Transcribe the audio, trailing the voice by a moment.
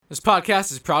This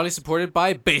podcast is proudly supported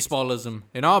by Baseballism,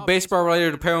 an all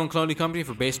baseball-related apparel and clothing company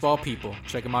for baseball people.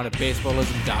 Check them out at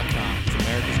baseballism.com. It's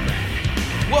America's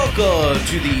brand. Welcome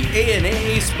to the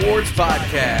A&A Sports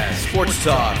Podcast, Sports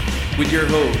Talk, with your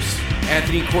hosts,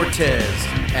 Anthony Cortez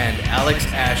and Alex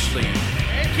Ashley.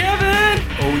 And Kevin!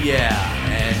 Oh yeah,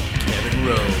 and Kevin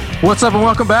Rowe. What's up and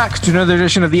welcome back to another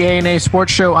edition of the A&A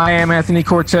Sports Show. I am Anthony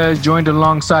Cortez, joined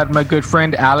alongside my good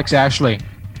friend Alex Ashley.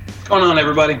 What's going on,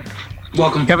 everybody?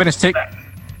 Welcome. Kevin is taking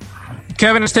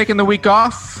the week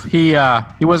off. He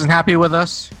wasn't happy with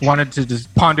us. Wanted to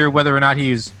just ponder whether or not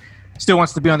he's still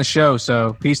wants to be on the show.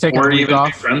 So he's taking the week off. Or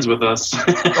even be friends with us.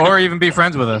 Or even be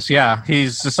friends with us. Yeah,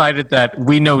 he's decided that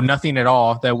we know nothing at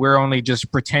all. That we're only just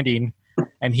pretending.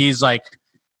 And he's like,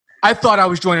 I thought I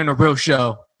was joining a real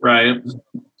show. Right.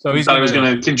 So he thought he was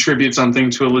going to contribute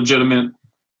something to a legitimate.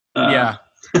 Yeah.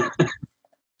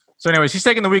 So, anyways, he's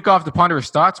taking the week off to ponder his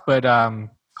thoughts, but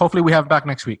hopefully we have him back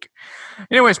next week.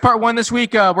 Anyways, part one this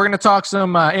week, we're going to talk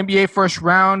some NBA first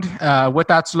round, what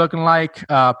that's looking like.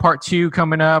 Part two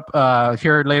coming up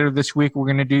here later this week. We're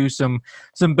going to do some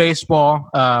baseball,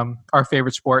 our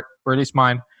favorite sport, or at least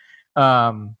mine.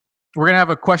 We're going to have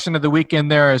a question of the week in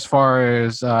there as far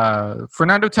as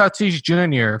Fernando Tatis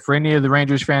Jr. For any of the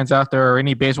Rangers fans out there or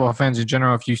any baseball fans in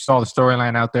general, if you saw the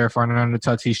storyline out there, Fernando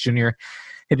Tatis Jr.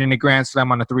 hitting a grand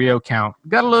slam on a 3-0 count. It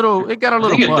got a little I think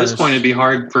buzz. at this point it'd be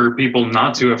hard for people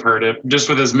not to have heard it, just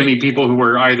with as many people who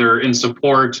were either in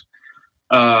support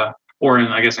or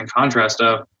in contrast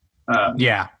of.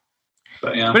 Yeah.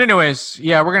 But yeah. But anyways,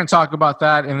 yeah, we're going to talk about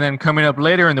that. And then coming up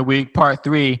later in the week, part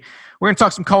three, we're going to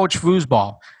talk some college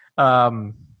foosball.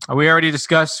 We already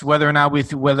discussed whether or not we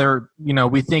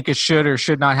think it should or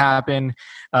should not happen.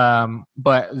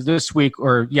 But this week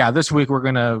we're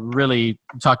going to really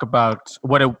talk about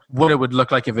what it would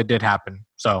look like if it did happen.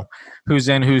 So who's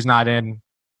in, who's not in,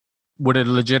 would a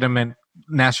legitimate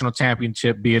national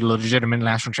championship be a legitimate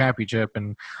national championship,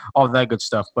 and all that good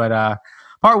stuff. But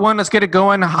part one, let's get it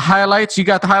going. Highlights. You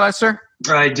got the highlights, sir?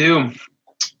 I do.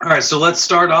 All right, so let's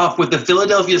start off with the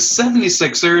Philadelphia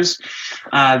 76ers.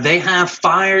 They have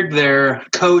fired their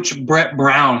coach, Brett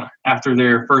Brown, after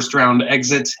their first-round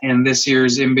exit in this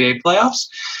year's NBA playoffs.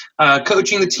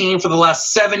 Coaching the team for the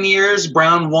last 7 years,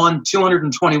 Brown won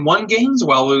 221 games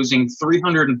while losing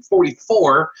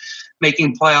 344,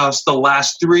 making playoffs the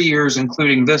last 3 years,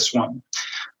 including this one.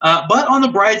 But on the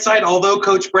bright side, although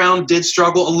Coach Brown did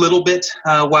struggle a little bit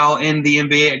while in the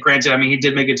NBA, granted, he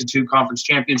did make it to 2 conference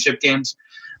championship games.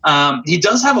 He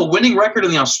does have a winning record in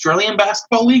the Australian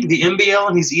Basketball League, the NBL,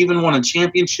 and he's even won a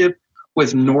championship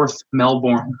with North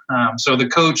Melbourne. So the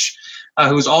coach,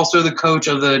 who's also the coach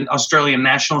of the Australian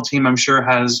national team, I'm sure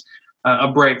has a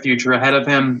bright future ahead of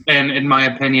him. And in my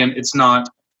opinion, it's not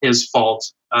his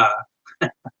fault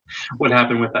what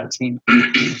happened with that team.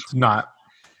 It's not.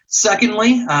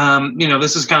 Secondly,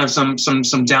 this is kind of some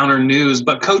downer news,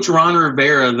 but Coach Ron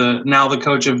Rivera, the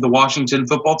coach of the Washington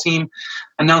football team,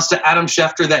 announced to Adam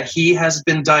Schefter that he has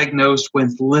been diagnosed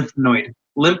with lymph node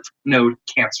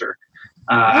cancer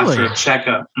after a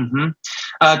checkup. Mm-hmm.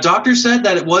 Doctor said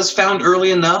that it was found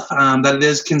early enough that it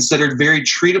is considered very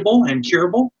treatable and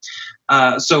curable.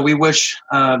 So we wish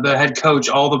the head coach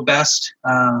all the best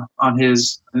on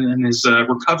his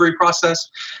recovery process.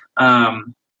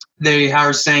 They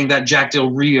are saying that Jack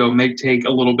Del Rio may take a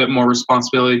little bit more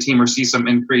responsibility team or see some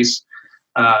increase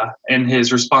in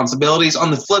his responsibilities.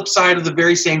 On the flip side of the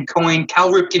very same coin,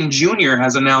 Cal Ripken Jr.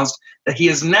 has announced that he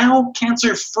is now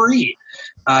cancer-free.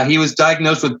 He was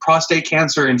diagnosed with prostate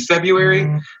cancer in February,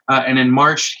 and in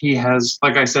March he has,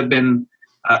 like I said, been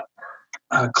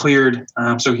cleared,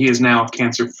 so he is now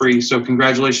cancer-free. So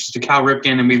congratulations to Cal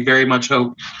Ripken, and we very much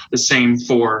hope the same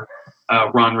for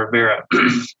Ron Rivera.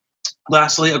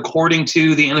 Lastly, according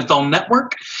to the NFL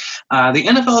Network, the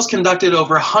NFL has conducted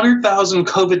over 100,000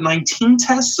 COVID-19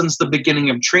 tests since the beginning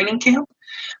of training camp,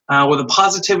 with a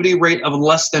positivity rate of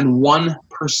less than 1%.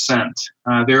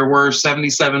 There were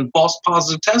 77 false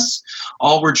positive tests.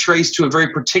 All were traced to a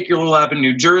very particular lab in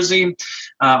New Jersey.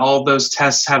 All of those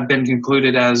tests have been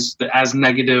concluded as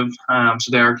negative,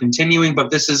 so they are continuing. But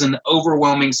this is an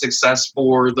overwhelming success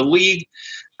for the league.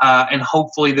 And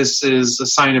hopefully this is a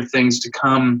sign of things to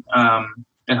come,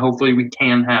 and hopefully we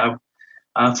can have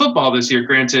football this year,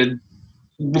 granted,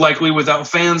 likely without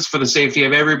fans for the safety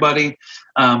of everybody.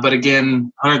 But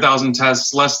again, 100,000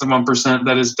 tests, less than 1%,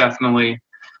 that is definitely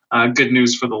good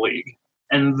news for the league.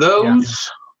 And those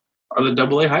are the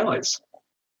AA highlights.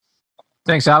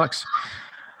 Thanks, Alex.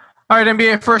 All right,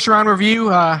 NBA first round review,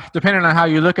 depending on how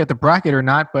you look at the bracket or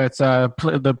not, but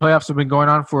the playoffs have been going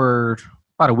on for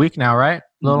about a week now, right?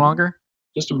 A little longer?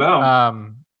 Just about.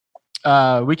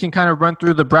 we can kind of run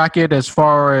through the bracket as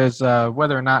far as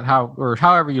whether or not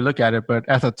however you look at it. But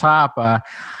at the top,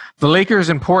 the Lakers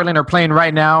and Portland are playing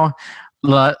right now.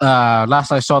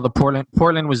 Last I saw,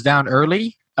 Portland was down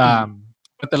early, but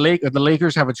the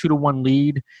Lakers have a 2-1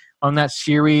 lead on that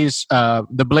series.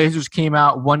 The Blazers came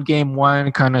out, won game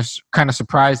one, kind of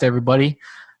surprised everybody.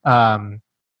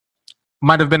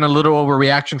 Might have been a little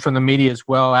overreaction from the media as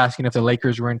well, asking if the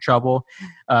Lakers were in trouble.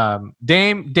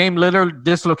 Dame Lillard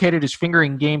dislocated his finger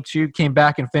in game two,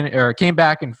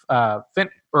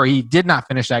 or he did not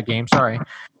finish that game. Sorry,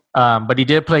 but he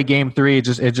did play game three. It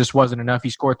just wasn't enough.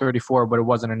 He scored 34, but it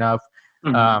wasn't enough.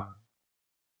 Mm-hmm.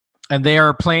 And they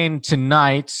are playing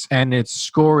tonight, and its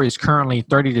score is currently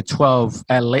 30-12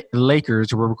 at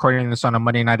Lakers. We're recording this on a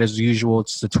Monday night as usual.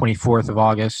 It's the 24th of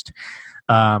August.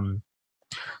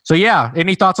 So yeah,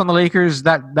 any thoughts on the Lakers?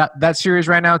 That series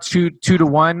right now,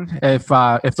 2-1.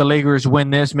 If the Lakers win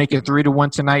this, make it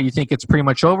 3-1 tonight, you think it's pretty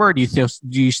much over? Or do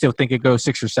you still think it goes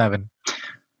 6 or 7?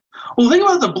 Well, the thing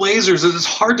about the Blazers is it's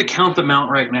hard to count them out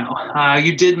right now.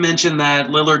 You did mention that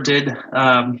Lillard did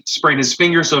sprain his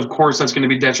finger, so of course that's going to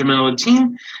be detrimental to the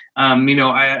team.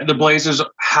 The Blazers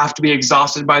have to be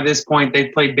exhausted by this point.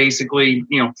 They've played basically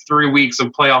 3 weeks of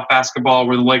playoff basketball,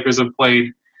 where the Lakers have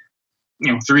played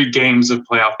 3 games of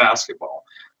playoff basketball.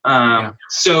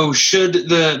 So should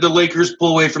the Lakers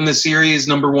pull away from the series,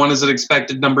 number one, is it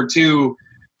expected? Number two,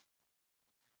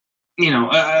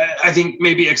 I think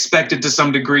maybe expected to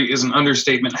some degree is an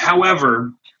understatement.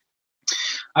 However,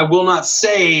 I will not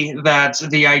say that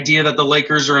the idea that the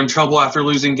Lakers are in trouble after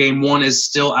losing game one is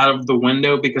still out of the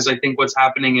window, because I think what's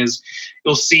happening is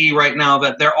you'll see right now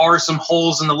that there are some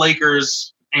holes in the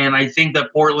Lakers, and I think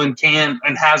that Portland can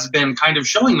and has been kind of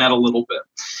showing that a little bit.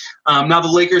 Now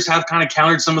the Lakers have kind of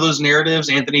countered some of those narratives.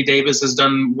 Anthony Davis has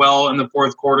done well in the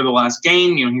fourth quarter of the last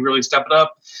game. He really stepped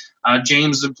up.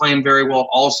 James is playing very well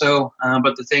also.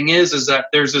 But the thing is that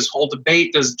there's this whole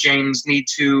debate. Does James need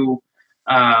to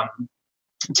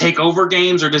take over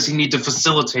games, or does he need to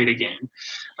facilitate a game?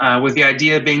 With the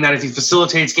idea being that if he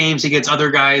facilitates games, he gets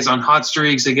other guys on hot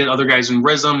streaks, they get other guys in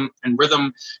rhythm.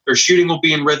 Their shooting will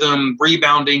be in rhythm,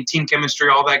 rebounding, team chemistry,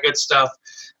 all that good stuff.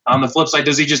 On the flip side,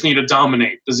 does he just need to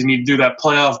dominate? Does he need to do that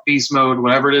playoff beast mode,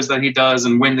 whatever it is that he does,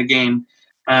 and win the game?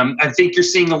 I think you're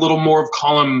seeing a little more of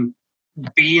column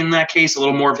B in that case, a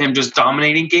little more of him just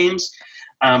dominating games.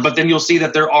 But then you'll see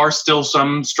that there are still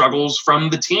some struggles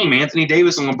from the team. Anthony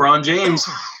Davis and LeBron James,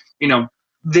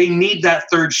 they need that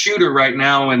third shooter right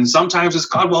now. And sometimes it's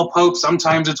Caldwell Pope,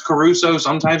 sometimes it's Caruso,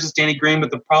 sometimes it's Danny Green. But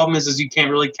the problem is you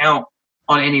can't really count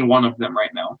on any one of them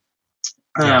right now.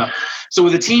 So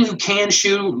with a team who can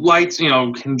shoot lights,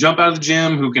 can jump out of the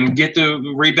gym, who can get the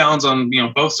rebounds on,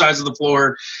 both sides of the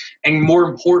floor, and more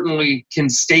importantly, can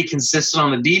stay consistent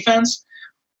on the defense,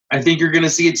 I think you're going to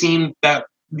see a team that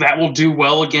will do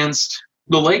well against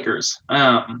the Lakers.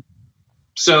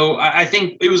 So I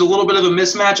think it was a little bit of a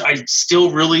mismatch. I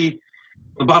still really,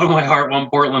 the bottom of my heart, want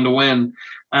Portland to win.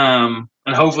 And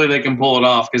hopefully they can pull it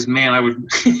off, because, man, I would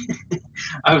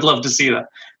I would love to see that.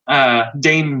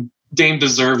 Dame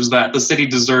deserves that. The city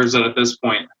deserves it at this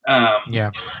point.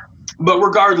 But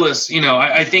regardless,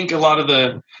 I think a lot of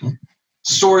the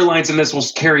storylines in this will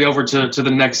carry over to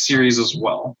the next series as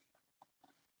well.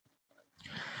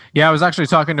 Yeah, I was actually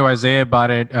talking to Isaiah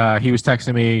about it. He was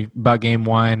texting me about game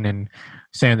one and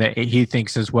saying that he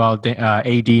thinks as well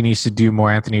AD needs to do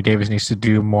more. Anthony Davis needs to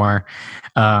do more.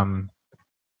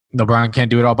 LeBron can't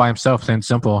do it all by himself, plain and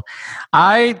simple.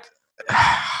 I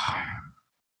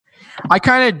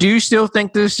kind of do still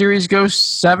think this series goes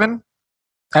 7,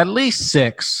 at least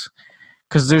 6,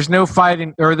 because there's no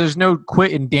fighting or there's no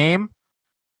quit in Dame.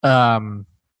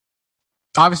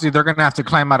 Obviously, they're going to have to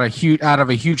climb out of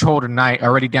a huge hole tonight,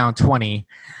 already down 20.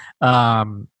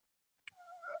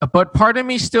 But part of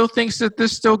me still thinks that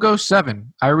this still goes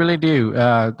 7. I really do.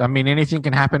 I mean, anything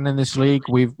can happen in this league.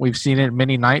 We've seen it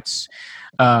many nights.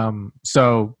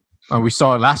 So we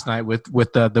saw it last night with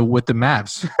the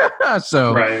Mavs.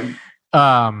 So. Right.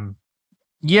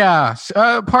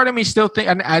 Part of me still think,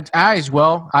 and I as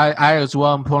well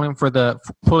am pulling for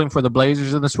the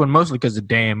Blazers in this one, mostly because of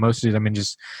Dame. Mostly, I mean,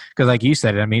 just because, like you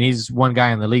said, I mean, he's one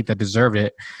guy in the league that deserved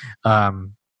it.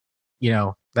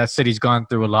 That city's gone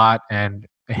through a lot, and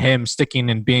him sticking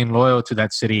and being loyal to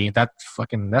that city, that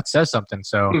says something.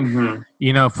 So,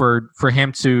 for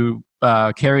him to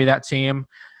carry that team,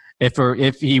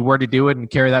 if he were to do it and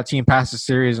carry that team past the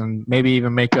series, and maybe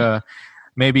even make a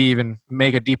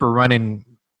deeper run and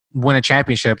win a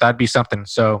championship, that'd be something.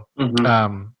 So,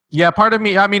 part of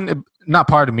me, I mean, not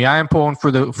part of me, I am pulling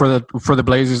for the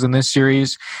Blazers in this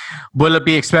series. Will it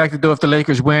be expected though if the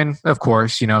Lakers win? Of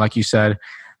course, like you said.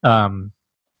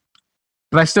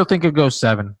 But I still think it goes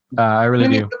 7. I really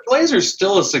do. The Blazers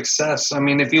still a success. I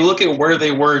mean, if you look at where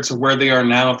they were to where they are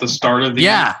now at the start of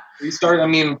the restart, I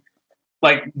mean,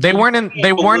 like they weren't in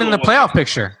the playoff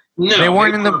picture. No, they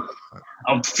weren't in the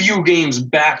a few games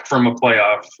back from a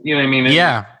playoff. You know what I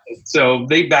mean? So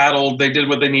they battled. They did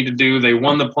what they need to do. They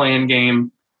won the play-in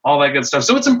game. All that good stuff.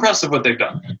 So it's impressive what they've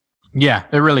done. Yeah,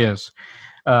 it really is.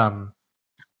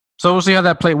 So we'll see how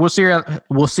that play. We'll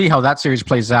see how that series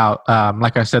plays out.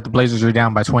 Like I said, the Blazers are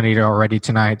down by 20 already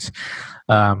tonight,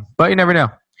 but you never know.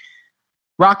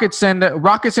 Rockets and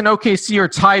OKC are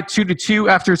tied 2-2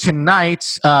 after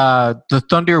tonight. The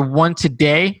Thunder won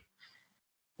today.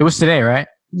 It was today, right?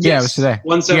 Yes. Yeah, it was today.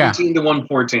 117 to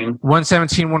 114.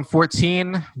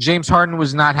 117-114. James Harden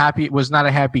was not happy. Was not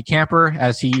a happy camper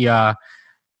as he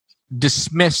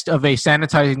dismissed of a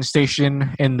sanitizing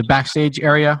station in the backstage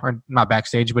area, or not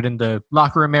backstage, but in the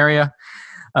locker room area.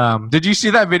 Did you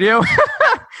see that video?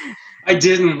 I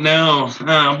didn't know,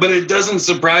 but it doesn't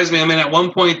surprise me. I mean, at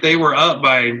one point they were up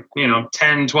by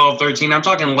 10, 12, 13. I'm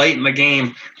talking late in the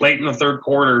game, late in the third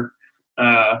quarter.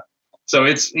 So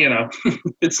it's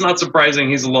it's not surprising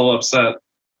he's a little upset.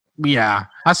 Yeah,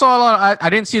 I saw a lot. I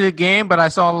didn't see the game, but I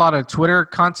saw a lot of Twitter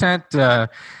content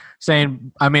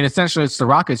saying, I mean, essentially, it's the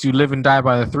Rockets. You live and die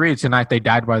by the 3. Tonight, they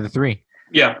died by the 3.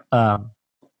 Yeah.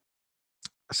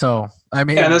 So, I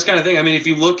mean, and that's kind of thing. I mean, if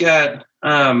you look at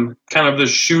kind of the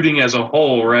shooting as a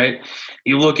whole, right?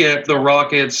 You look at the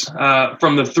Rockets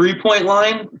from the 3-point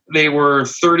line, they were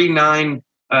 39%.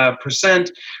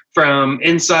 From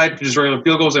inside, just regular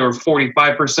field goals, they were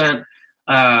 45%.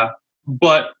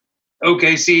 But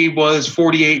OKC was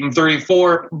 48 and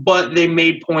 34, but they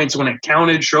made points when it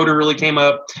counted. Schroeder really came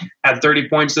up, had 30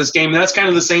 points this game. And that's kind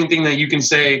of the same thing that you can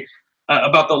say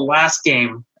about the last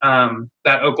game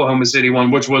that Oklahoma City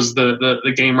won, which was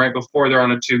the game right before. They're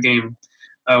on a 2-game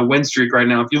win streak right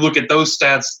now. If you look at those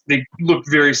stats, they look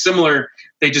very similar.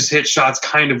 They just hit shots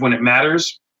kind of when it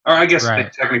matters. Or I guess they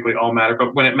technically all matter,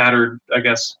 but when it mattered, I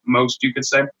guess most you could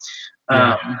say.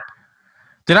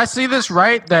 Did I see this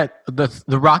right, that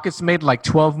the Rockets made like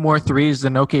 12 more threes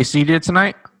than OKC did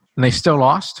tonight, and they still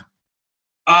lost?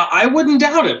 I wouldn't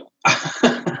doubt it.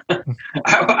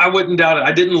 I wouldn't doubt it.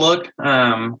 I didn't look.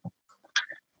 I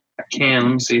can.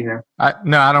 Let me see here.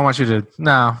 No, I don't want you to.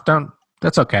 No, don't.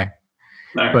 That's okay.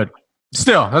 Right. But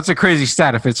still, that's a crazy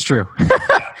stat if it's true.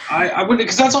 I wouldn't,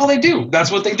 because that's all they do.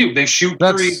 That's what they do. They shoot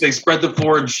threes. They spread the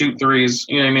floor and shoot threes.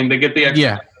 You know what I mean? They get the extra.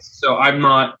 Yeah. So I'm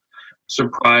not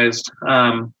surprised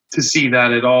to see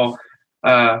that at all.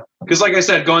 Because like I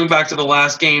said, going back to the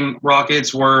last game,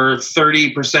 Rockets were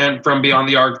 30% from beyond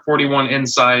the arc, 41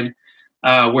 inside,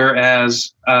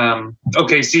 whereas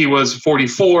OKC was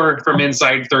 44 from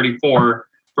inside, 34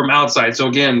 from outside. So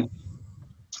again,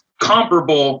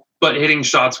 comparable, but hitting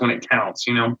shots when it counts,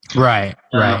 Right.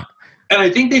 And I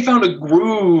think they found a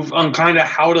groove on kind of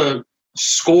how to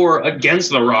score against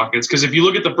the Rockets. Because if you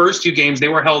look at the first 2 games, they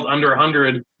were held under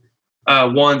 100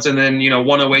 once, and then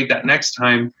 108 that next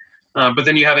time. But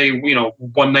then you have a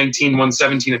 119,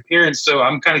 117 appearance. So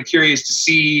I'm kind of curious to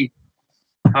see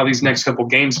how these next couple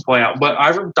games play out. But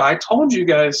I told you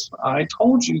guys.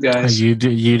 You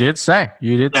did say.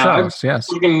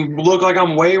 Yes. You can look like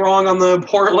I'm way wrong on the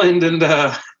Portland and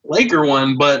Laker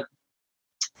one, but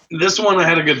this one I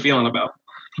had a good feeling about.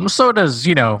 So does,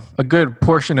 a good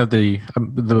portion of the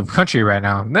country right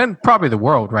now, and then probably the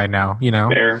world right now,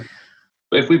 Fair.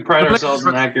 If we pride ourselves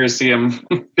in accuracy, I'm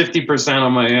 50%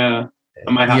 on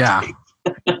my hot take.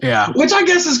 Yeah. Which I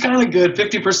guess is kind of good.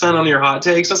 50% on your hot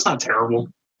takes. That's not terrible.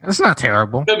 It's not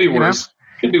terrible. Could be worse.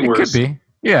 Could be worse. It could be.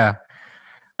 Yeah.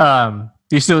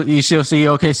 You still see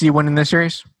OKC winning this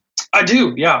series? I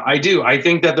do. Yeah, I do. I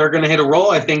think that they're going to hit a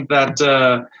roll. I think that,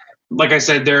 like I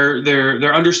said,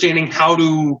 they're understanding how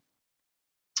to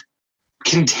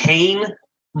contain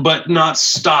but not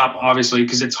stop, obviously,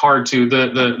 because it's hard to.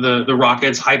 The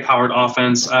Rockets' high-powered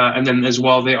offense, and then as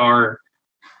well they are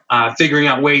figuring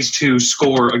out ways to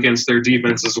score against their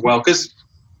defense as well. Because,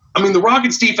 I mean, the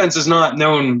Rockets' defense is not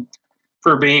known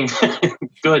for being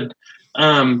good.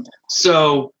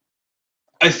 So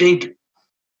I think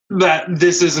that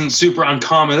this isn't super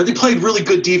uncommon. They played really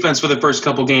good defense for the first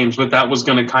couple games, but that was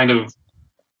going to kind of,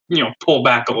 pull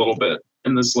back a little bit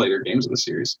in this later games of the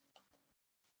series.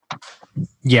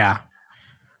 Yeah.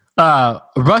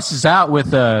 Russ is out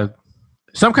with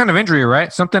some kind of injury,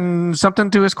 right? Something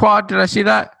to his quad. Did I see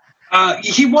that?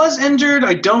 He was injured.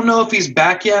 I don't know if he's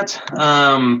back yet.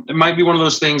 It might be one of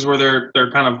those things where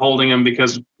they're kind of holding him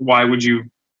because why would you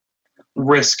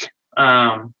risk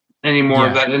any more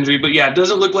of that injury? But yeah, it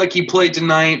doesn't look like he played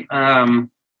tonight.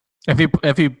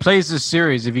 If he plays this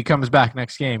series, if he comes back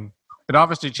next game, it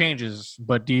obviously changes.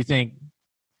 But do you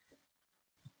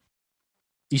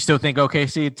still think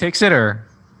OKC takes it, or?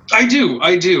 I do.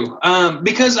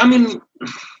 Because I mean,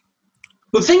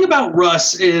 the thing about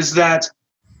Russ is that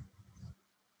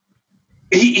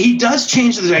he does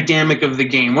change the dynamic of the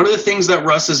game. One of the things that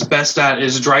Russ is best at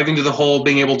is driving to the hole,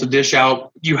 being able to dish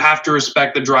out. You have to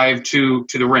respect the drive to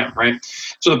the rim, right?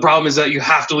 So the problem is that you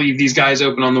have to leave these guys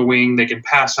open on the wing. They can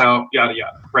pass out, yada,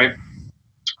 yada, right?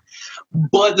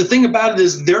 But the thing about it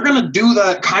is they're going to do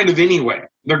that kind of anyway.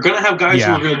 They're going to have guys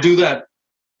who are going to do that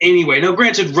anyway. Now,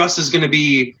 granted, Russ is going to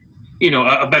be,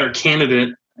 a better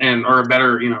candidate or a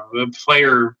better, a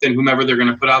player than whomever they're going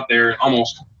to put out there in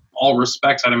almost all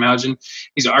respects, I'd imagine.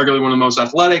 He's arguably one of the most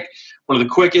athletic, one of the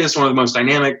quickest, one of the most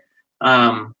dynamic.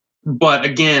 But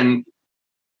again,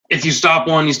 if you stop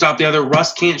one, you stop the other.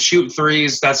 Russ can't shoot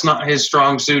threes. That's not his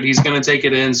strong suit. He's going to take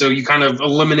it in. So you kind of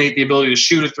eliminate the ability to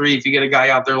shoot a three if you get a guy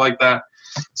out there like that.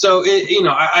 So,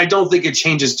 I don't think it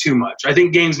changes too much. I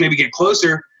think games maybe get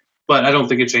closer, but I don't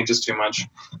think it changes too much.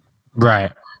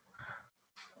 Right.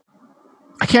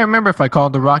 I can't remember if I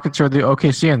called the Rockets or the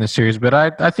OKC in this series, but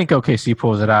I think OKC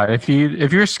pulls it out. If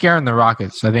you're scaring the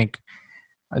Rockets, I think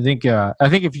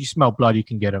if you smell blood, you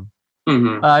can get them.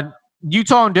 Mm-hmm.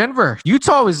 Utah and Denver.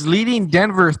 Utah is leading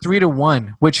Denver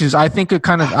 3-1, which is I think a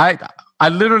kind of I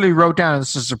literally wrote down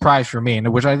this is a surprise for me,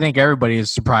 and which I think everybody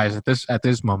is surprised at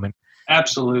this moment.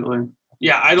 Absolutely.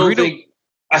 Yeah, I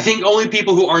think only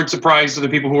people who aren't surprised are the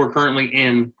people who are currently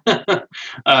in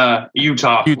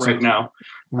Utah right now.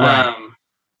 Right.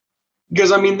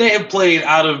 Because, I mean, they have played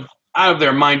out of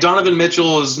their mind. Donovan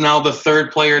Mitchell is now the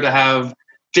third player to have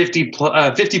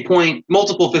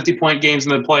multiple 50-point games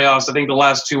in the playoffs. I think the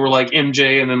last two were like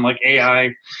MJ and then like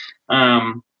AI.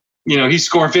 He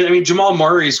scored 50. I mean, Jamal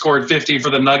Murray scored 50 for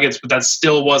the Nuggets, but that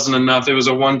still wasn't enough. It was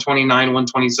a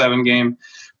 129-127 game.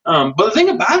 But the thing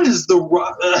about it is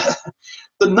the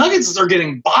Nuggets are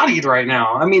getting bodied right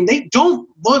now. I mean, they don't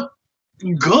look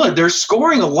good. They're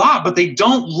scoring a lot, but they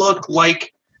don't look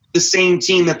like the same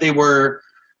team that they were,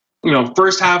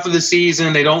 first half of the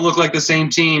season. They don't look like the same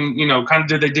team, kind of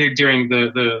did they did during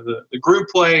the group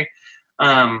play.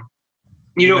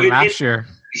 Last year.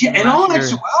 Yeah, in all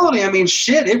actuality, I mean,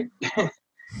 shit,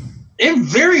 it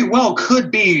very well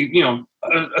could be,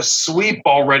 a sweep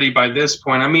already by this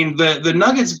point. I mean, the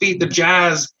Nuggets beat the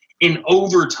Jazz in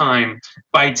overtime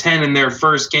by 10 in their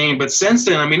first game. But since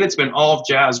then, I mean, it's been all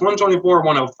Jazz.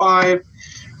 124-105,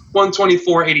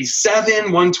 124-87,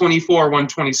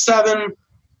 124-127.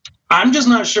 I'm just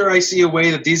not sure I see a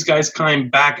way that these guys climb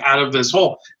back out of this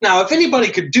hole. Now, if anybody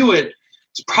could do it,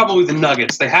 it's probably the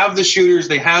Nuggets. They have the shooters.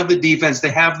 They have the defense.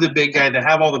 They have the big guy. They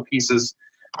have all the pieces.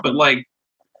 But,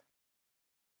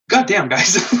 goddamn,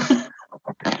 guys.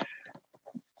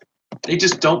 They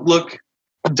just don't look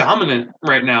dominant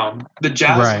right now. The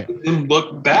Jazz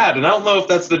look bad. And I don't know if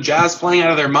that's the Jazz playing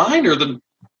out of their mind or the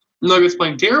Nuggets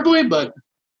playing terribly, but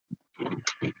I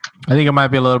think it might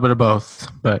be a little bit of both,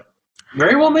 but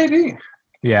very well maybe.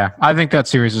 Yeah, I think that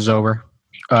series is over.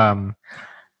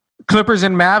 Clippers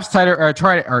and Mavs tied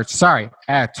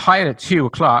at 2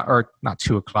 o'clock, or not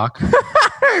 2 o'clock.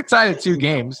 Tied at 2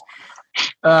 games.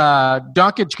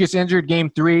 Doncic gets injured game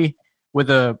 3 with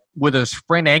a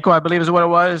sprained ankle, I believe is what it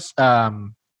was.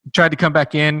 Tried to come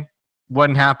back in,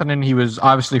 wasn't happening. He was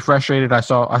obviously frustrated. I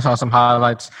saw some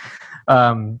highlights.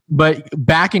 But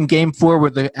back in game 4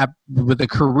 with the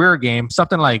career game,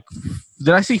 something like,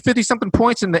 did I see 50-something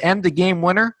points in the end of the game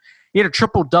winner? He had a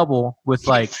triple-double with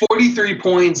 43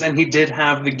 points, and he did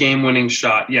have the game-winning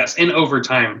shot. Yes, in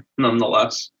overtime,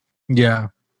 nonetheless. Yeah.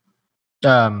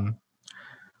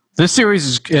 This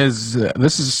series this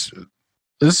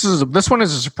one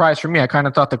is a surprise for me. I kind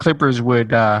of thought the Clippers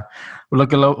would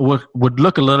look a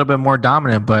little bit more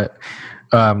dominant, but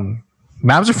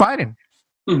Mavs are fighting.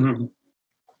 Mm-hmm.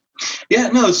 Yeah,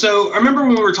 no. So I remember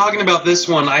when we were talking about this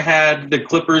one, I had the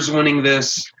Clippers winning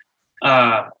this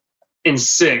in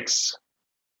 6.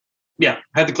 Yeah,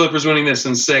 I had the Clippers winning this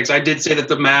in 6. I did say that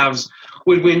the Mavs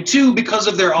would win 2 because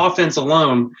of their offense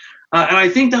alone. And I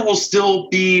think that will still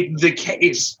be the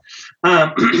case.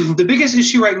 The biggest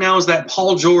issue right now is that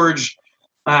Paul George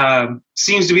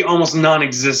seems to be almost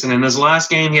non-existent. In his last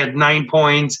game, he had 9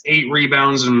 points, 8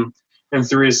 rebounds, and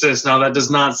 3 assists. Now, that does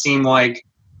not seem like,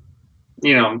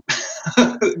 what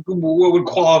would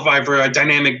qualify for a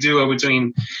dynamic duo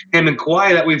between him and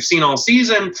Kawhi that we've seen all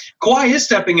season. Kawhi is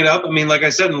stepping it up. I mean, like I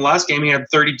said, in the last game, he had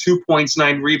 32 points,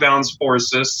 9 rebounds, 4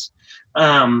 assists.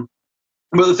 But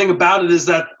the thing about it is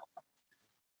that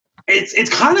it's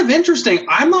kind of interesting.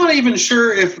 I'm not even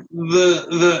sure if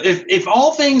if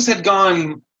all things had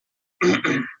gone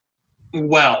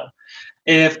well.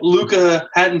 If Luka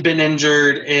hadn't been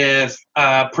injured, if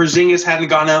Porzingis hadn't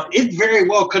gone out, it very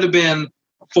well could have been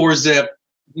 4-zip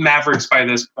Mavericks by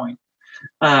this point.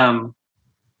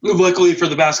 Luckily for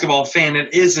the basketball fan,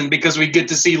 it isn't, because we get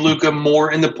to see Luka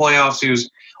more in the playoffs, who's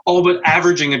all but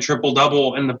averaging a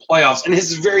triple-double in the playoffs. And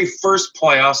his very first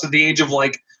playoffs at the age of,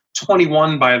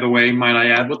 21, by the way, might I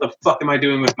add. What the fuck am I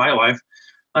doing with my life?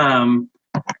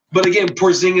 But again,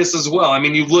 Porzingis as well. I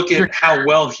mean, you look at how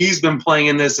well he's been playing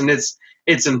in this, and it's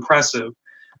impressive.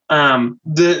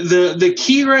 The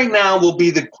key right now will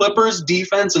be the Clippers'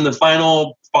 defense in the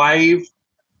final 5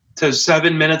 to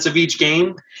 7 minutes of each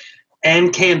game.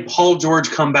 And can Paul George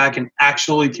come back and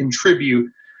actually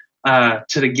contribute to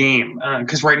the game?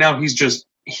 Because right now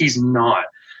he's not.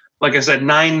 Like I said,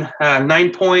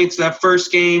 9 points that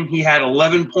first game. He had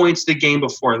 11 points the game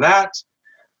before that.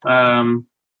 And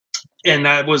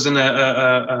that was in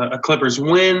a Clippers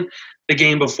win. The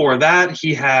game before that,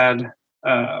 he had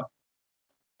 14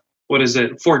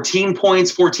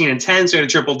 points, 14 and 10. So he had a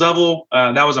triple double.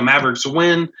 That was a Mavericks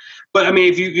win. But I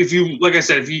mean, if you like I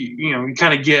said, if you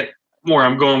kind of get where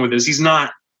I'm going with this, he's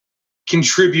not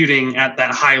contributing at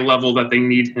that high level that they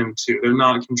need him to. They're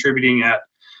not contributing at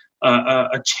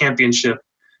a championship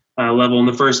level. In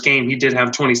the first game, he did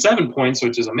have 27 points,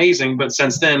 which is amazing. But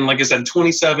since then, like I said,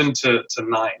 27 to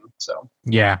 9. So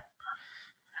yeah,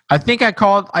 I think I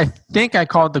called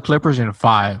the Clippers in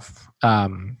 5. I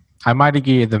might have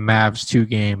gave the Mavs 2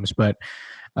 games, but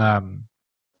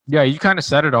yeah, you kind of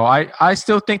said it all. I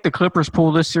still think the Clippers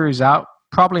pull this series out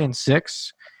probably in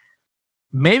 6,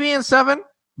 maybe in 7,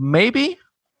 maybe.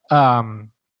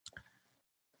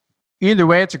 Either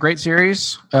way, it's a great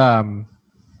series. Think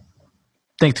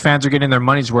the fans are getting their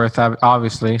money's worth,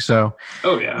 obviously. So,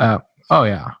 oh yeah.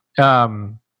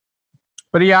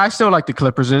 But yeah, I still like the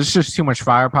Clippers. It's just too much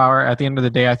firepower. At the end of the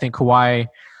day, I think Kawhi,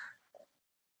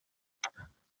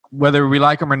 whether we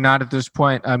like him or not at this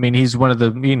point, I mean, he's one of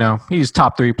the, he's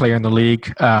top 3 player in the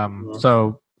league.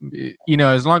 So,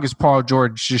 as long as Paul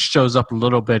George just shows up a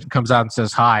little bit and comes out and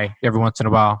says hi every once in a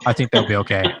while, I think they'll be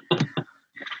okay.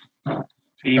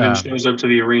 He even shows up to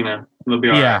the arena, they'll be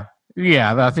all right.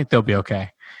 Yeah, I think they'll be okay.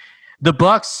 The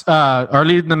Bucks are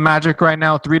leading the Magic right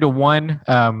now,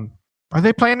 3-1. Are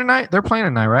they playing tonight? They're playing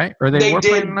tonight, right? Or they were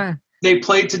playing tonight? They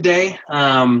played today.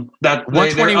 That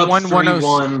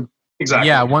 121-106. Exactly.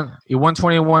 Yeah,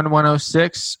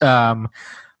 121-106.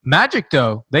 Magic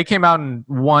though, they came out and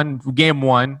won game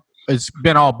 1. It's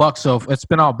been all Bucks, so it's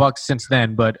been all Bucks since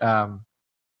then. But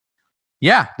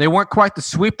yeah, they weren't quite the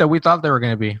sweep that we thought they were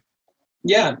going to be.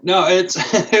 Yeah, no, it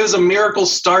was a miracle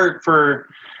start for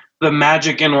the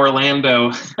Magic in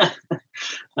Orlando.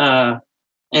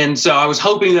 And so I was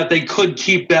hoping that they could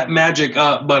keep that magic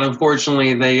up, but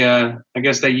unfortunately I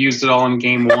guess they used it all in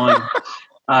game 1.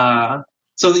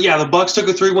 So yeah, the Bucks took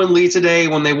a 3-1 lead today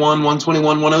when they won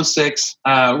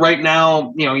 121-106. Right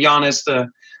now, Giannis,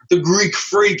 the Greek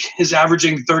freak, is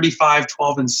averaging 35,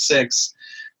 12, and 6.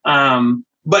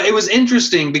 But it was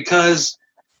interesting because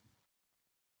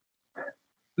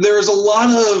there's a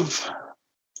lot of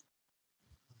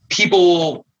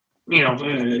people,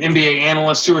 NBA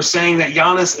analysts, who are saying that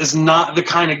Giannis is not the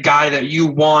kind of guy that you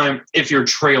want if you're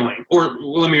trailing. Or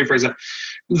let me rephrase that.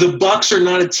 The Bucks are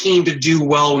not a team to do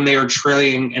well when they are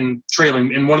trailing. And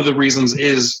one of the reasons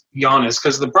is Giannis.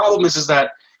 Because the problem is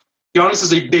that Giannis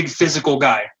is a big physical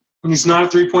guy. He's not a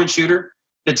three-point shooter.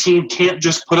 The team can't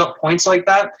just put up points like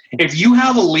that. If you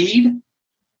have a lead,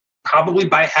 probably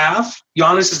by half,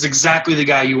 Giannis is exactly the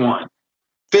guy you want.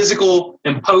 Physical,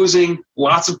 imposing,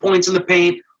 lots of points in the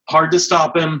paint, hard to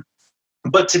stop him.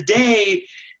 But today,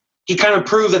 he kind of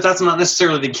proved that that's not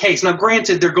necessarily the case. Now,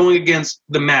 granted, they're going against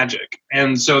the Magic,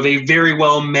 and so they very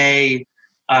well may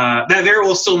that very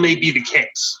well still may be the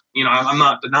case. I'm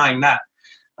not denying that.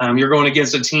 You're going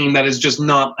against a team that is just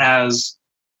not as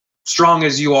strong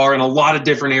as you are in a lot of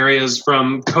different areas,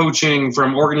 from coaching,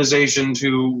 from organization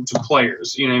to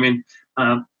players. You know what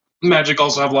I mean? Magic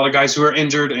also have a lot of guys who are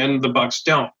injured, and the Bucks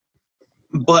don't.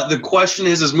 But the question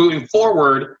is moving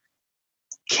forward,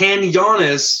 can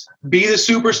Giannis be the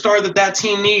superstar that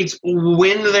team needs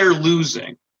when they're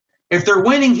losing? If they're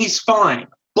winning, he's fine.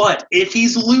 But if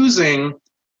he's losing,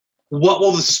 what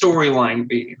will the storyline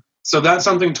be? So that's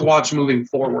something to watch moving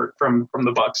forward from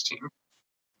the Bucks team.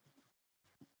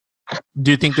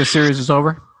 Do you think the series is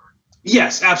over?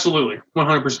 Yes, absolutely.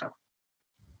 100%.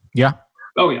 Yeah?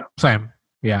 Oh, yeah. Same.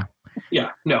 Yeah.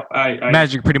 Yeah. No, I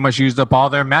Magic pretty much used up all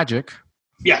their magic.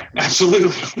 Yeah, absolutely.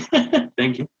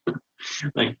 Thank you.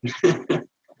 Thank you.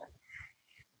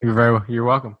 You're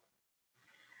welcome.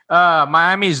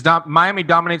 Miami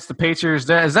dominates the Pacers.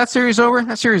 Is that series over?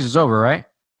 That series is over, right?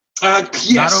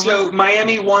 Yes, so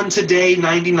Miami won today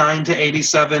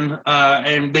 99-87,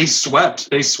 and they swept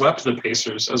the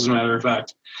Pacers, as a matter of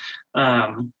fact.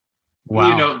 Wow.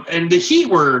 You know, and the Heat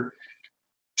were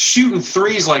shooting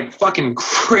threes like fucking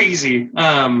crazy.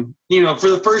 You know, for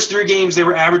the first 3 games, they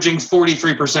were averaging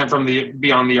 43% from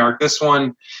beyond the arc. This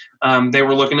one, they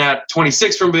were looking at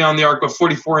 26 from beyond the arc, but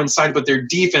 44 inside. But their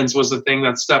defense was the thing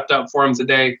that stepped up for them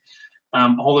today,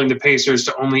 holding the Pacers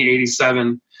to only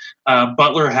 87.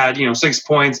 Butler had, 6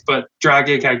 points, but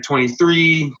Dragic had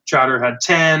 23. Chowder had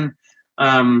 10.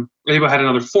 Able had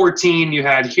another 14. You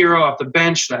had Hero off the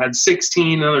bench that had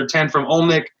 16, another 10 from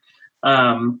Olnick.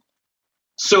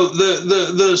 So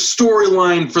the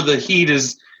storyline for the Heat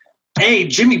is,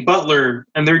 Jimmy Butler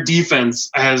and their defense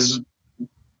has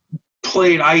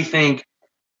played, I think,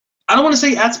 I don't want to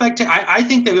say at spectacular. I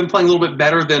think they've been playing a little bit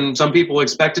better than some people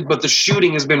expected, but the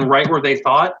shooting has been right where they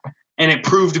thought, and it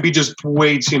proved to be just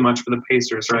way too much for the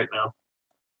Pacers right now.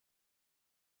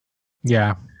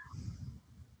 Yeah.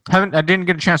 I didn't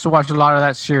get a chance to watch a lot of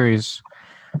that series,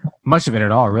 much of it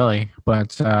at all, really.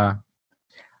 But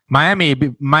Miami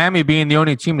being the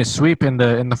only team to sweep in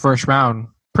the first round,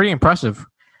 pretty impressive.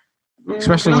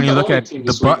 Especially when you look at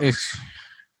the Bucks.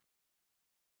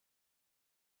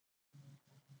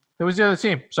 Who was the other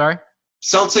team? Sorry.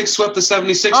 Celtics swept the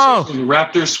 76ers. Oh. And the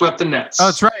Raptors swept the Nets. Oh,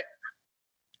 that's right.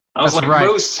 I was That's like, right.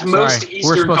 most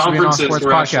Eastern conferences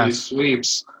were actually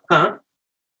sweeps. Huh?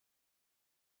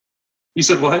 You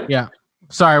said what? Yeah.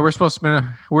 Sorry, we're supposed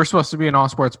to be an all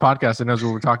sports podcast that knows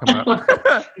what we're talking about.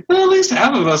 Well, at least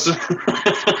half of us.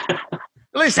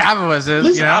 At least half of us is. At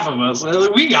least half of us.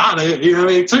 We got it.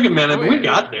 It took a minute, but we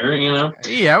got there.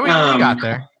 Yeah, we got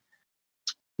there.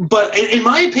 But in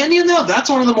my opinion, though, that's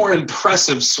one of the more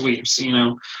impressive sweeps.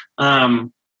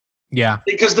 Yeah.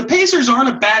 Because the Pacers aren't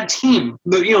a bad team.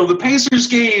 The Pacers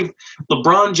gave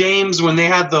LeBron James, when they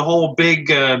had the whole big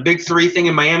three thing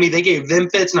in Miami, they gave them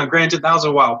fits. Now, granted, that was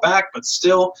a while back, but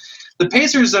still, the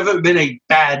Pacers haven't been a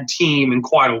bad team in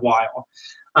quite a while.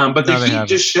 But the Heat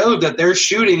just showed that their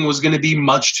shooting was going to be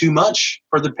much too much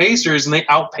for the Pacers, and they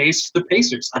outpaced the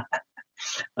Pacers.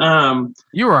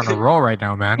 You are on a roll right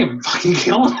now, man. I'm fucking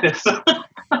killing it.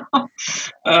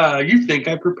 You think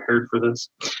I prepared for this?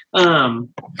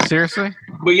 Seriously?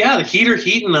 But yeah, the Heat are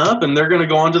heating up, and they're going to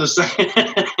go on to the second.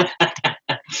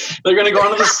 They're going to go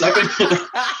on to the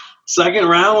second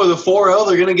round with a 4-0.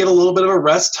 They're going to get a little bit of a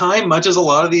rest time, much as a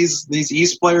lot of these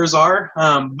East players are.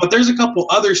 But there's a couple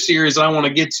other series that I want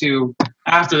to get to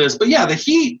after this. But yeah, the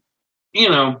Heat,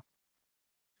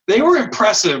 they were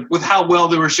impressive with how well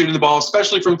they were shooting the ball,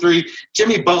 especially from three.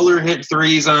 Jimmy Butler hit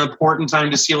threes at an important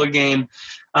time to seal a game.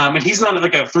 And he's not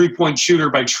like a three-point shooter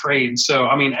by trade. So,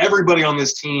 everybody on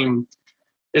this team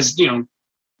is,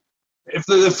 if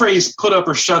the phrase put up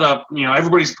or shut up,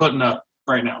 everybody's putting up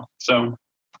right now. So,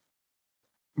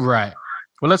 right.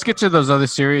 Well, let's get to those other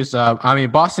series.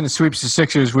 Boston sweeps the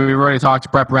Sixers. We already talked to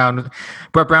Brett Brown.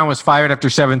 Brett Brown was fired after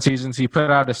 7 seasons. He put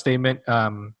out a statement.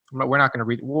 We're not going to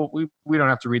read it. We don't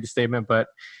have to read the statement, but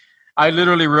I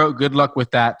literally wrote good luck with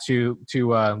that to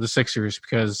the Sixers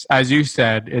because, as you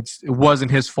said, it wasn't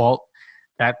his fault.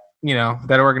 That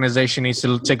that organization needs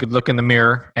to take a look in the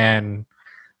mirror and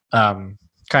kind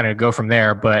of go from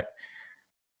there. But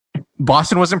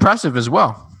Boston was impressive as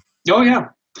well. Oh yeah,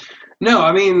 no,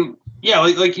 yeah,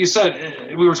 like you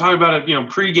said, we were talking about it,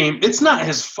 pregame. It's not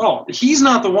his fault. He's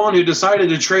not the one who decided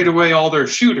to trade away all their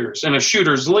shooters in a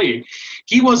shooters league.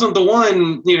 He wasn't the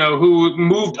one, who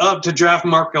moved up to draft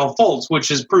Markelle Fultz, which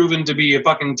has proven to be a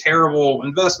fucking terrible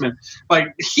investment.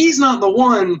 Like, he's not the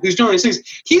one who's doing these things.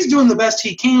 He's doing the best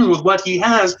he can with what he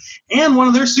has, and one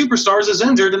of their superstars is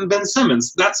injured in Ben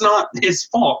Simmons. That's not his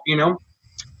fault,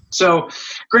 So,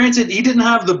 granted, he didn't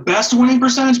have the best winning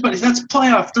percentage, but that's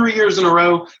playoff 3 years in a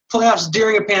row, playoffs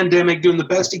during a pandemic, doing the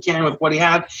best he can with what he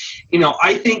had.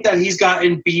 I think that he's got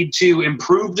Embiid to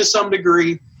improve to some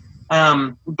degree.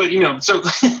 But, so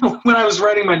when I was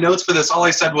writing my notes for this, all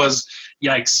I said was,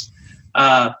 yikes.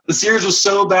 The series was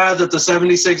so bad that the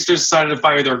 76ers decided to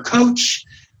fire their coach.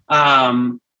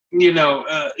 Even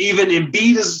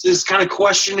Embiid is kind of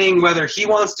questioning whether he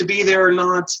wants to be there or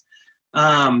not.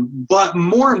 But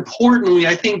more importantly,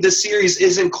 I think this series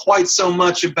isn't quite so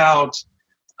much about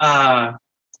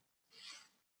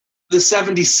the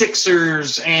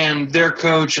 76ers and their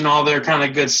coach and all their kind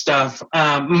of good stuff,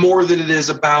 more than it is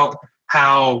about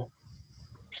how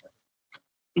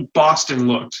Boston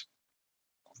looked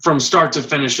from start to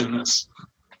finish in this.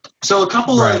 So a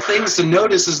couple of things to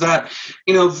notice is that,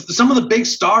 some of the big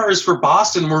stars for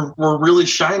Boston were really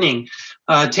shining.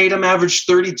 Tatum averaged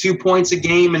 32 points a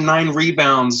game and 9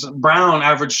 rebounds. Brown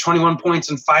averaged 21 points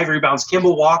and 5 rebounds.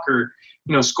 Kemba Walker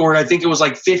scored, I think it was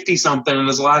like 50 something in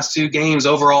his last 2 games,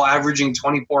 overall averaging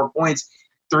 24 points,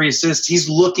 3 assists. He's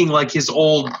looking like his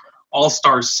old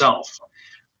all-star self.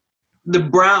 The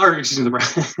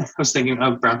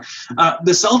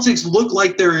Celtics look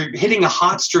like they're hitting a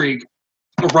hot streak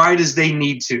right as they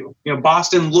need to.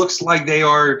 Boston looks like they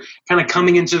are kind of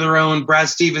coming into their own. Brad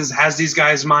Stevens has these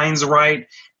guys' minds right.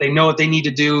 They know what they need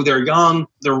to do. They're young.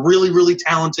 They're really, really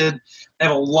talented. They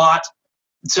have a lot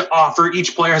to offer.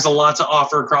 Each player has a lot to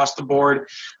offer across the board.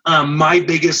 My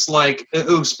biggest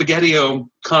spaghetti-o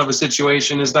kind of a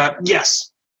situation is that,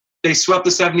 yes, they swept the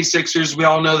 76ers. We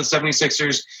all know the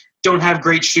 76ers don't have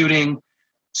great shooting.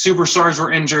 Superstars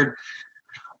were injured.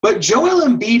 But Joel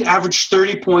Embiid averaged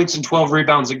 30 points and 12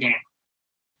 rebounds a game.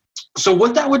 So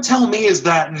what that would tell me is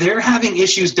that they're having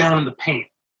issues down in the paint.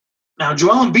 Now,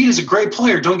 Joel Embiid is a great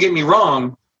player, don't get me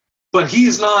wrong, but he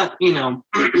is not,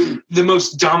 the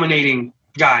most dominating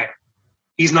guy.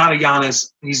 He's not a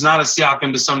Giannis. He's not a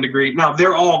Siakam to some degree. Now,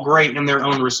 they're all great in their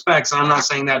own respects, and I'm not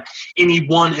saying that any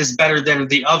one is better than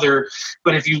the other,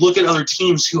 but if you look at other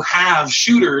teams who have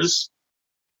shooters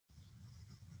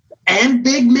and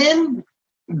big men,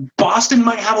 Boston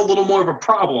might have a little more of a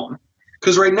problem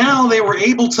because right now they were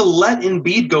able to let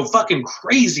Embiid go fucking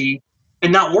crazy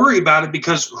and not worry about it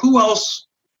because who else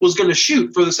was going to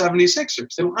shoot for the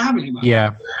 76ers? They don't have anybody.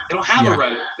 Yeah. They don't have a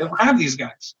Reddit. They don't have these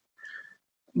guys.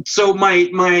 So my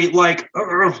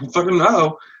fucking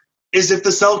no is if the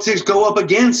Celtics go up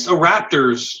against a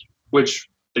Raptors, which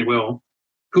they will,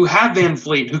 who have Van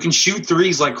Fleet, who can shoot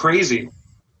threes like crazy.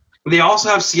 They also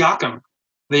have Siakam.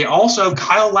 They also have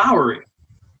Kyle Lowry.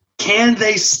 Can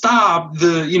they stop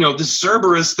the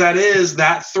Cerberus that is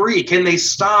that 3? Can they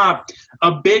stop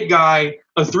a big guy,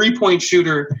 a 3-point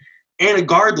shooter, and a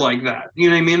guard like that? You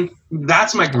know what I mean?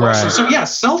 That's my question. Right. So, yeah,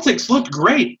 Celtics looked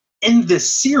great in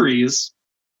this series.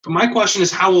 But my question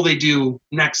is, how will they do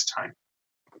next time?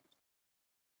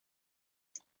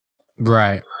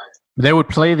 Right. They would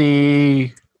play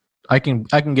the – I can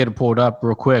get it pulled up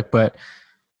real quick, but –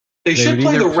 they should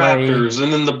play the Raptors,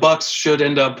 and then the Bucks should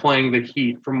end up playing the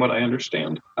Heat, from what I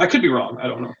understand. I could be wrong. I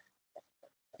don't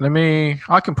know.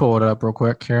 I can pull it up real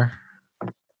quick here.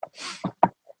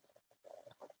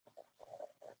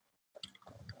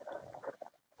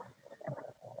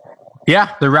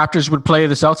 Yeah, the Raptors would play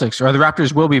the Celtics, or the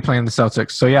Raptors will be playing the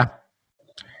Celtics. So, yeah.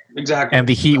 Exactly. And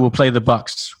the Heat will play the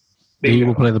Bucks. The Heat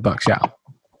will play the Bucks, yeah.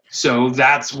 So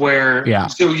that's where – yeah.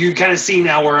 So you kind of see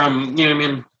now where I'm – you know what I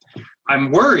mean?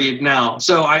 I'm worried now.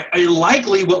 So I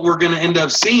likely what we're going to end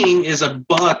up seeing is a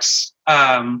Bucks.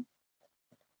 Yeah,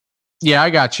 I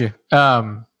got you.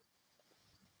 I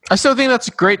still think that's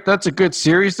great. That's a good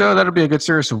series, though. That'll be a good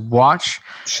series to watch.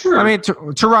 Sure. I mean,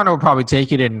 Toronto will probably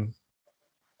take it and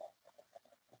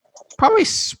probably.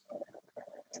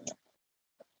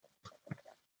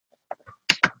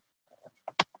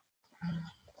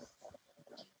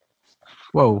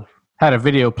 Whoa! Had a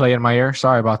video play in my ear.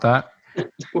 Sorry about that.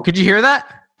 Could you hear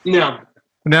that? No.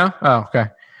 No? Oh, okay.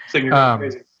 So you're going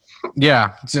crazy.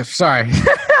 Yeah. Sorry.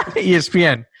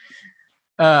 ESPN.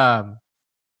 But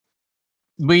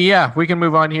yeah, we can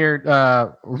move on here.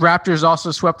 Raptors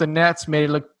also swept the Nets, made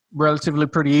it look relatively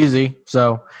pretty easy.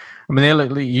 So, I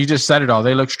mean, you just said it all.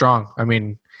 They look strong. I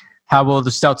mean, how will the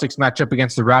Celtics match up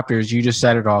against the Raptors? You just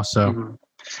said it all. So, mm-hmm.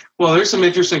 Well, there's some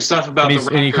interesting stuff about the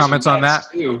Raptors. Any comments on that?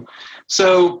 Too.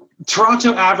 So,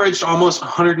 Toronto averaged almost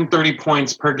 130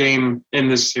 points per game in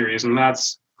this series, and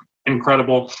that's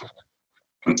incredible.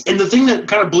 And the thing that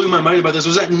kind of blew my mind about this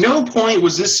was at no point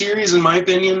was this series, in my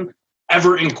opinion,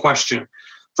 ever in question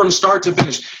from start to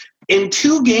finish. In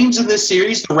 2 games in this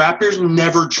series, the Raptors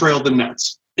never trailed the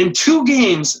Nets. In 2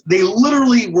 games, they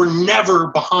literally were never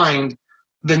behind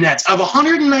the Nets. Of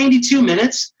 192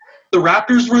 minutes, the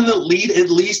Raptors were in the lead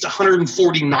at least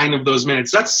 149 of those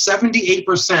minutes. That's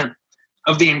 78%.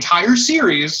 Of the entire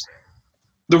series,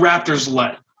 the Raptors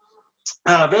led.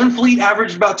 Van Fleet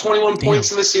averaged about 21 points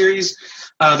in the series.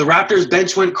 The Raptors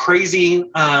bench went crazy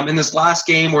in this last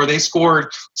game where they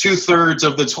scored 2/3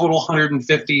 of the total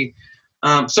 150.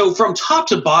 So from top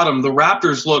to bottom, the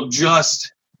Raptors look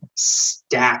just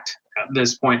stacked at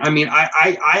this point. I mean,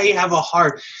 I have a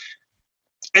hard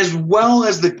 – as well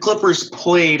as the Clippers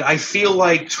played, I feel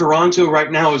like Toronto right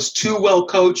now is too well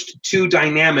coached, too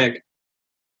dynamic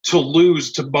to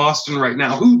lose to Boston right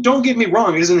now, who, don't get me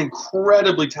wrong, is an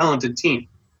incredibly talented team.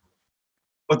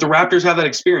 But the Raptors have that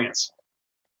experience.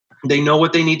 They know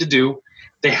what they need to do.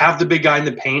 They have the big guy in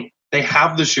the paint. They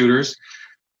have the shooters.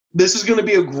 This is going to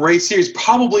be a great series,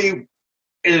 probably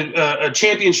a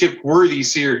championship-worthy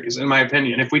series, in my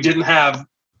opinion. If we didn't have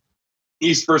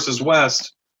East versus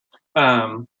West,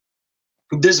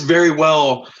 this very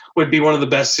well would be one of the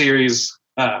best series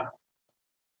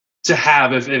to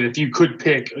have if you could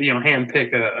pick, hand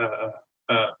pick a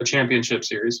championship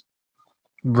series.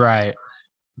 Right.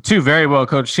 Two very well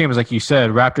coached teams, like you said.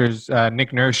 Raptors,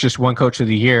 Nick Nurse just won Coach of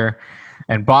the Year,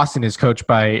 and Boston is coached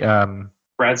by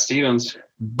Brad Stevens.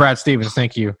 Brad Stevens,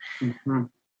 thank you. Mm-hmm.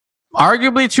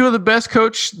 Arguably two of the best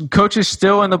coaches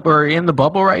still in the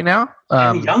bubble right now.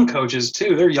 And young coaches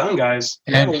too. They're young guys.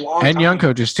 And young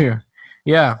coaches too.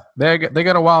 Yeah, they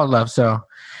got a while left, so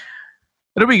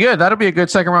it'll be good. That'll be a good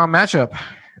second round matchup.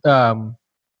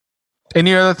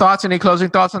 Any other thoughts? Any closing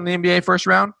thoughts on the NBA first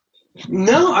round?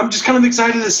 No, I'm just kind of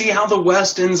excited to see how the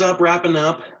West ends up wrapping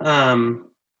up.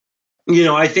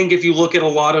 I think if you look at a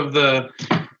lot of the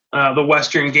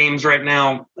Western games right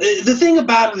now, the thing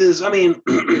about it is, I mean,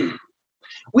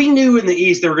 we knew in the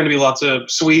East there were going to be lots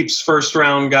of sweeps, first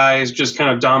round guys just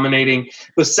kind of dominating.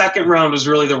 The second round was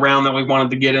really the round that we wanted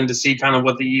to get in to see kind of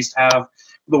what the East have.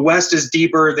 The West is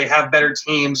deeper. They have better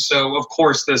teams. So, of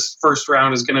course, this first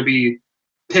round is going to be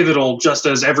pivotal, just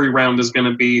as every round is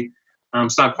going to be.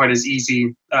 It's not quite as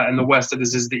easy in the West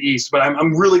as it is the East. But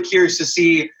I'm really curious to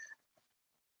see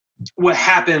what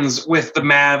happens with the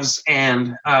Mavs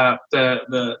and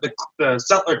the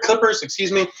Clippers,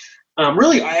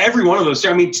 really, every one of those.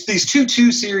 I mean, these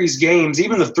 2-2 series games,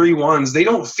 even the 3-1s, they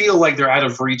don't feel like they're out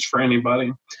of reach for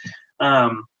anybody.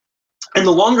 And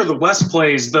the longer the West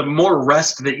plays, the more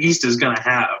rest the East is going to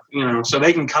have. So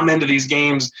they can come into these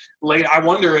games late. I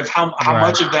wonder if how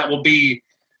much of that will be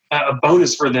a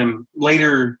bonus for them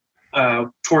later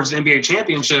towards the NBA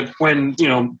championship when,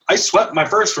 I swept my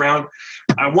first round.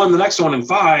 I won the next one in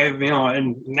 5,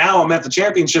 and now I'm at the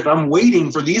championship. I'm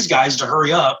waiting for these guys to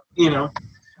hurry up,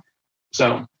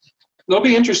 So it'll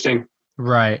be interesting.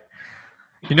 Right.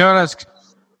 You know what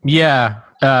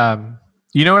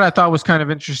I thought was kind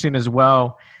of interesting as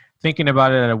well, thinking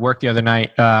about it at work the other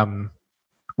night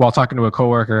while talking to a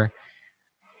coworker.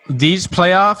 These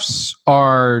playoffs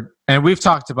are, and we've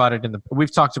talked about it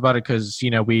because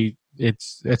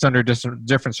it's under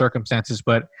different circumstances,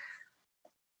 but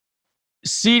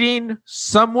seeding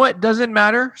somewhat does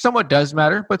matter,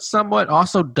 but somewhat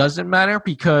also doesn't matter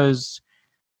because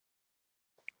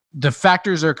the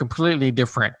factors are completely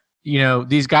different.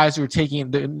 These guys are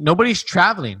nobody's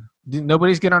traveling.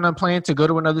 Nobody's getting on a plane to go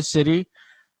to another city.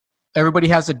 Everybody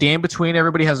has a day in between.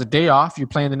 Everybody has a day off. You're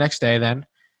playing the next day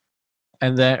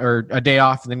or a day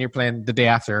off, and then you're playing the day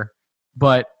after.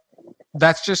 But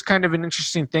that's just kind of an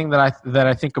interesting thing that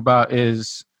I think about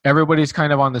is everybody's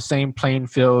kind of on the same playing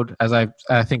field, as I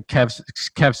think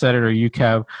Kev said it,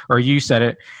 or you said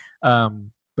it.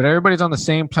 But everybody's on the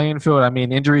same playing field. I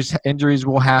mean, injuries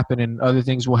will happen and other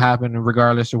things will happen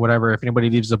regardless or whatever if anybody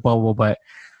leaves the bubble. But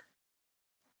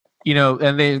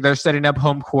and they're setting up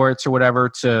home courts or whatever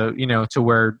to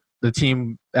where the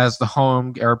team as the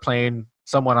home are playing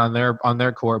somewhat on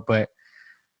their court, but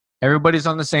everybody's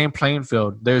on the same playing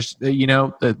field. There's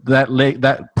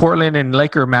that Portland and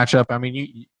Laker matchup. I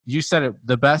mean, you said it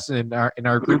the best in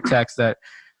our group text that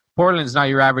Portland's not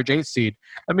your average 8 seed.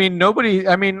 I mean,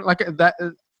 like that,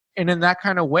 and in that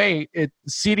kind of way,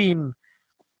 seeding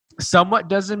somewhat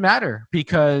doesn't matter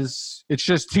because it's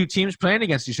just two teams playing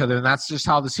against each other, and that's just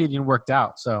how the seeding worked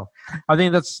out. So I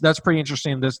think that's pretty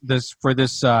interesting. For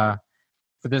this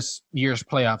year's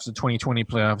playoffs, the 2020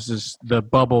 playoffs, is the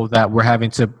bubble that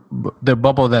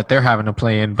they're having to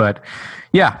play in. But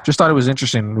yeah, just thought it was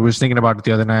interesting. I was thinking about it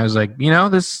the other night. I was like,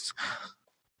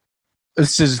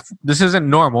 this isn't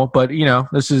normal, but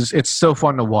it's so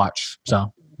fun to watch.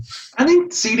 So I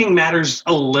think seeding matters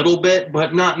a little bit,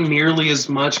 but not nearly as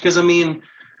much. Because I mean,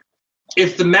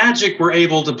 if the Magic were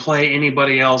able to play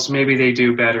anybody else, maybe they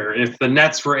do better. If the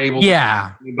Nets were able to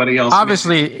play anybody else,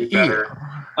 obviously maybe they do better.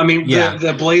 I mean,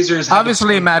 the Blazers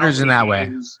obviously it matters in that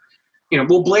way.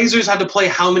 Blazers had to play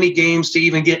how many games to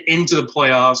even get into the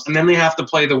playoffs, and then they have to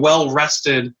play the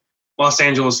well-rested Los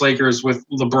Angeles Lakers with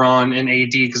LeBron and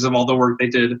AD because of all the work they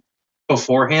did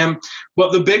before him.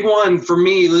 But the big one for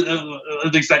me,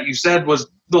 at least that you said, was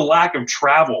the lack of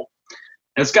travel.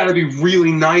 It's got to be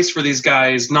really nice for these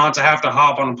guys not to have to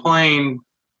hop on a plane,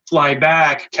 fly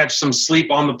back, catch some sleep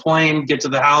on the plane, get to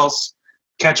the house,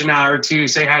 catch an hour or two,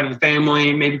 say hi to the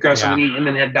family, maybe grab something to eat, and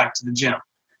then head back to the gym.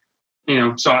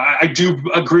 So I do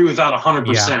agree with that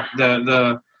 100%.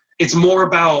 Yeah. It's more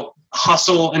about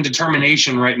hustle and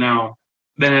determination right now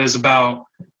than it is about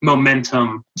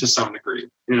momentum to some degree.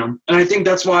 And I think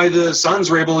that's why the Suns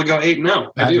were able to go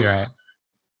 8-0. That's right.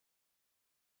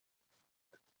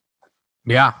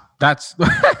 Yeah, That's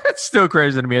still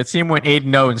crazy to me. A team went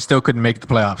 8-0 and still couldn't make the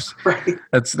playoffs. Right.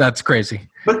 That's crazy.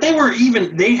 But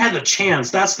they had a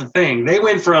chance. That's the thing. They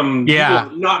went from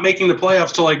not making the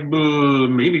playoffs to like,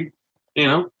 maybe,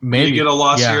 maybe you get a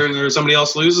loss here and there's somebody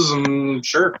else loses and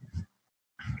sure.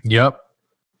 Yep.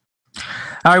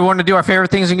 All right, we want to do our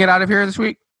favorite things and get out of here this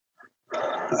week?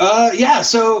 Yeah.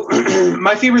 So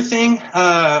my favorite thing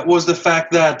was the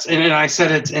fact that, and I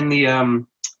said it in the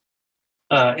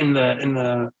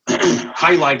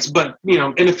highlights, but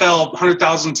NFL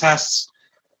 100,000 tests,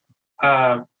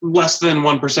 less than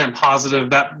 1% positive.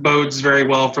 That bodes very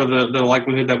well for the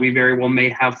likelihood that we very well may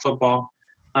have football.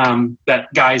 That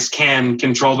guys can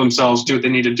control themselves, do what they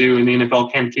need to do, and the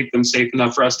NFL can keep them safe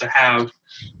enough for us to have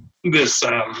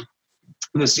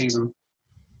this season.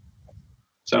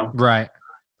 So right.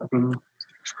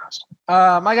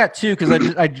 I got two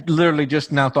because I literally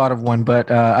just now thought of one,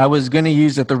 but I was going to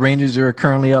use that the Rangers are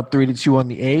currently up 3-2 on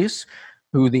the A's,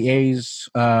 who the A's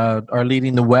are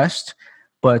leading the West,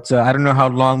 but I don't know how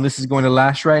long this is going to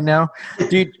last right now,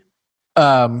 dude.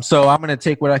 So I'm going to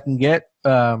take what I can get.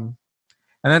 And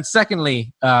then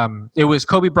secondly, it was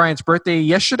Kobe Bryant's birthday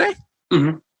yesterday.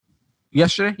 Mm-hmm.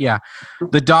 Yesterday, yeah.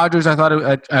 The Dodgers. I thought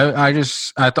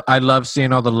I love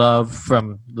seeing all the love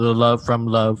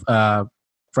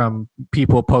from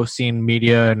people posting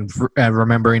media and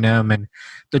remembering them. And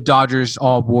the Dodgers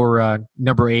all wore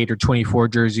number 8 or 24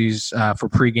 jerseys for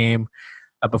pregame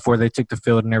before they took the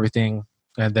field and everything.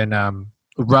 And then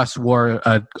Russ wore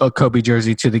a Kobe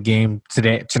jersey to the game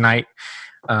tonight.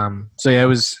 So yeah,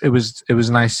 it was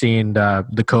nice seeing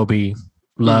the Kobe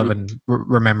love and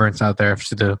remembrance out there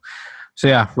to do. So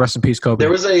yeah, rest in peace, Kobe.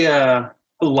 There was a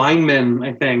lineman,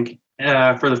 I think,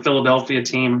 for the Philadelphia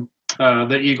team,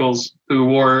 the Eagles, who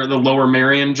wore the Lower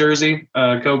Merion jersey,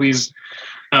 Kobe's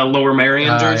Lower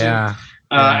Merion jersey. Yeah.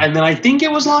 And then I think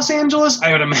it was Los Angeles.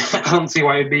 I don't see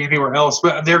why it'd be anywhere else,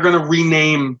 but they're going to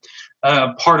rename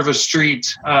part of a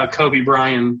street Kobe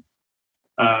Bryant,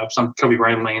 some Kobe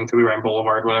Bryant Lane, Kobe Bryant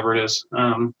Boulevard, whatever it is.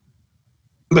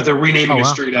 But they're renaming a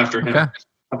street after him. Okay.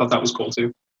 I thought that was cool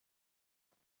too.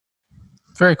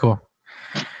 Very cool.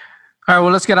 All right,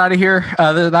 well, let's get out of here.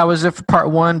 That was it for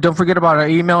part 1. Don't forget about our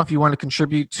email if you want to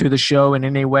contribute to the show in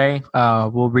any way.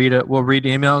 We'll read it. We'll read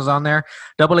emails on there.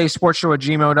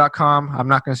 AASportsShow@gmail.com. I'm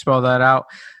not going to spell that out.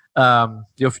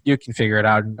 You can figure it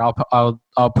out, and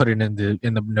I'll put it in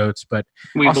the notes. But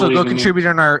also go contribute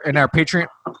on our Patreon.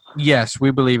 Yes, we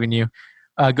believe in you.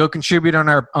 Go contribute on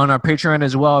our Patreon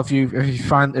as well. If you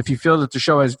feel that the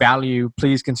show has value,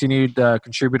 please continue to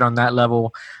contribute on that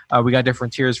level. We got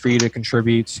different tiers for you to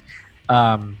contribute,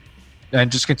 and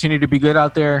just continue to be good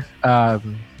out there.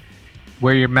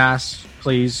 Wear your mask,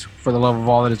 please, for the love of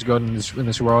all that is good in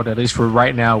this world. At least for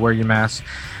right now, wear your mask.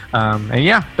 And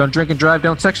yeah, don't drink and drive.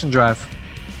 Don't text and drive.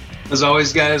 As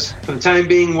always, guys, for the time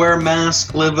being, wear a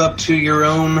mask. Live up to your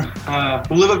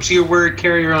word.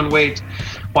 Carry your own weight.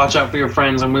 Watch out for your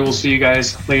friends, and we will see you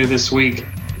guys later this week.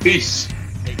 Peace.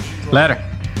 Later.